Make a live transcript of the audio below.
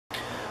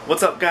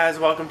What's up guys,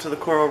 welcome to the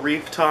Coral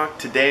Reef Talk.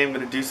 Today I'm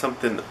going to do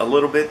something a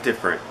little bit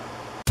different.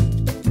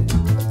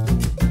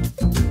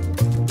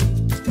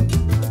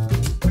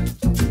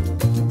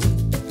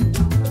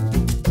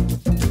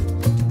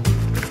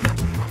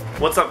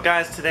 What's up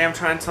guys, today I'm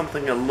trying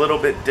something a little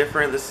bit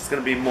different. This is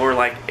going to be more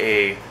like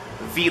a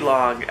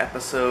vlog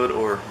episode,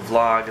 or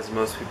vlog as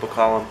most people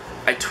call them.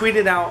 I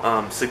tweeted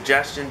out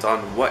suggestions on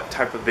what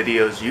type of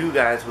videos you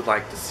guys would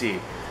like to see.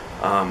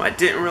 I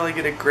didn't really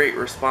get a great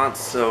response,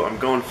 so I'm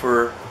going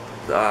for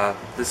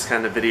this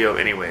kind of video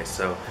anyway,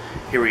 so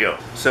here we go.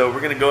 So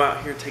we're gonna go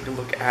out here, take a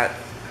look at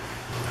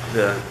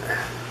the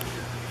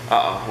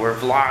we're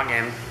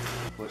vlogging.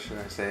 What should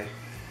I say?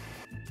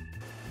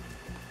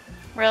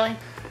 Really?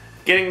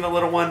 Getting the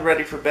little one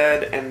ready for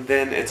bed, and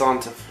then it's on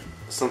to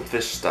some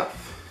fish stuff.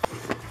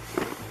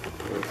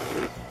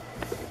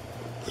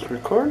 It's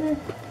recording?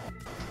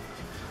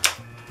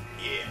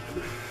 Yeah.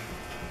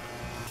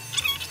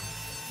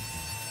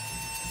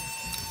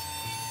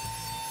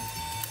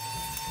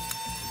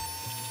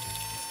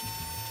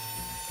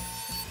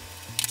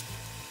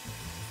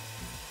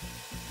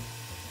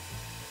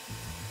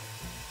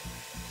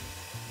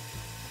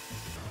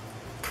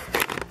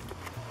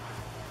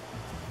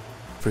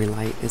 Every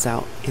light is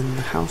out in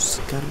the house,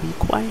 gotta be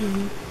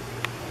quiet.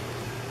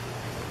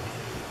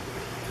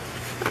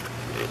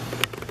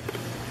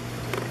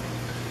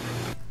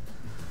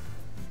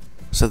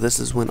 So this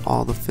is when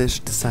all the fish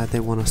decide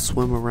they want to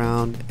swim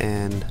around,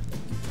 and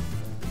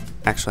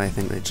actually I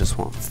think they just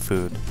want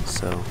food,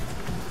 so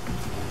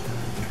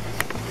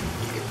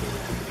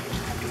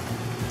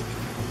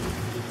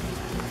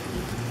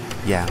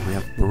yeah, we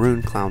have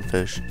maroon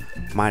clownfish,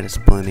 Midas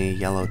plenty,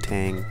 yellow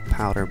tang,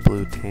 powder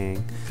blue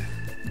tang,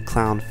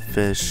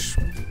 clownfish,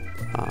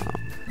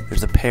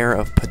 there's a pair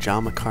of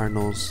pajama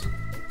cardinals,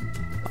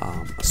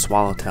 a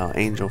swallowtail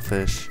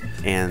angelfish,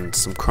 and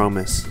some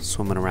chromis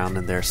swimming around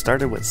in there.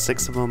 Started with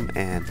 6 of them,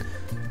 and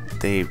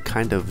they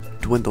kind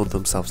of dwindled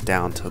themselves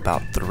down to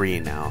about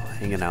 3 now,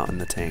 hanging out in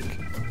the tank.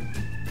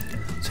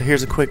 So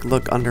here's a quick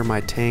look under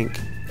my tank.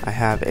 I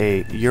have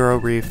a Coral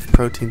Reef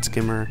protein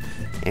skimmer,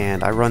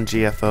 and I run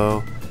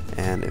GFO,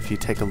 and if you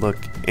take a look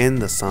in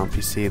the sump,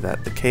 you see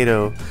that the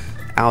Kato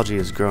algae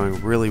is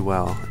growing really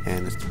well,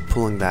 and it's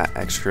pulling that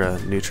extra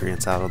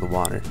nutrients out of the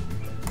water.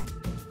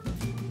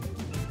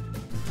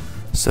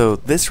 So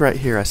this right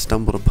here I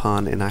stumbled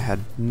upon, and I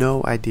had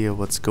no idea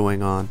what's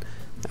going on.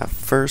 At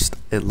first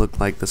it looked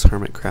like this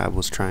hermit crab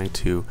was trying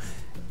to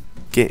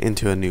get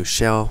into a new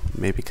shell,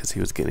 maybe because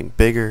he was getting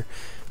bigger,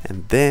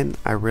 and then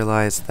I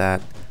realized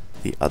that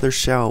the other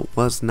shell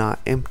was not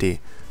empty.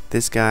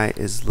 This guy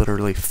is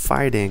literally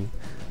fighting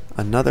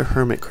another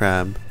hermit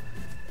crab,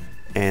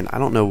 and I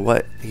don't know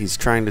what he's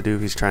trying to do.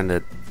 He's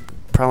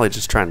probably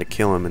just trying to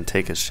kill him and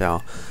take his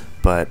shell,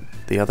 but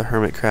the other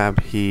hermit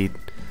crab, he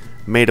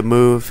made a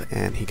move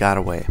and he got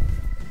away.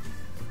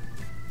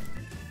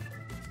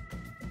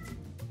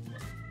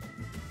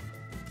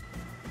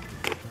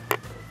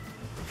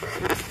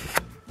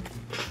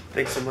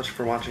 Thanks so much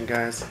for watching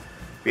guys.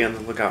 Be on the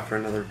lookout for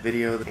another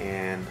video,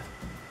 and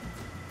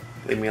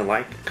leave me a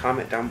like,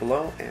 comment down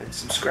below, and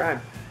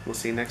subscribe. We'll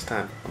see you next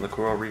time on the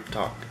Coral Reef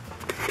Talk.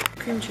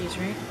 Cream cheese,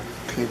 right?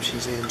 Cream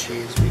cheese and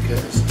cheese,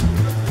 because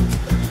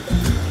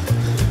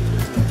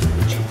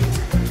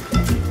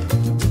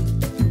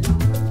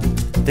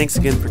thanks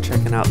again for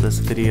checking out this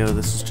video.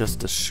 This is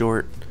just a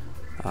short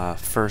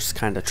first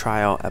kind of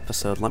trial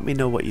episode. Let me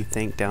know what you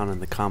think down in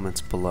the comments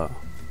below.